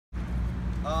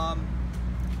I'm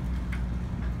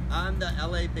the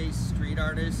LA-based street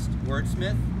artist,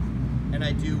 wordsmith, and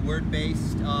I do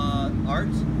word-based art.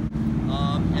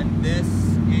 And this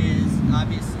is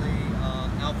obviously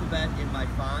alphabet in my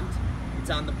font. It's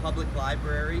on the public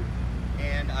library,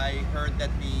 and I heard that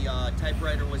the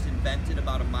typewriter was invented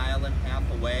about 1.5 miles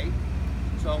away.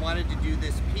 So I wanted to do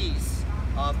this piece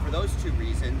for those two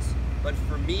reasons. But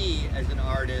for me, as an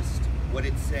artist, what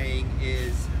it's saying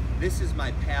is, this is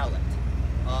my palette.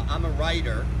 I'm a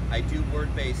writer, I do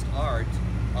word-based art,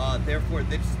 therefore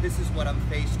this is what I'm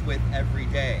faced with every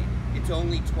day. It's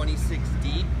only 26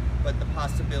 deep, but the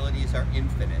possibilities are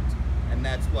infinite, and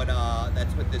that's what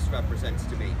this represents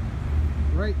to me.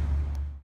 Right.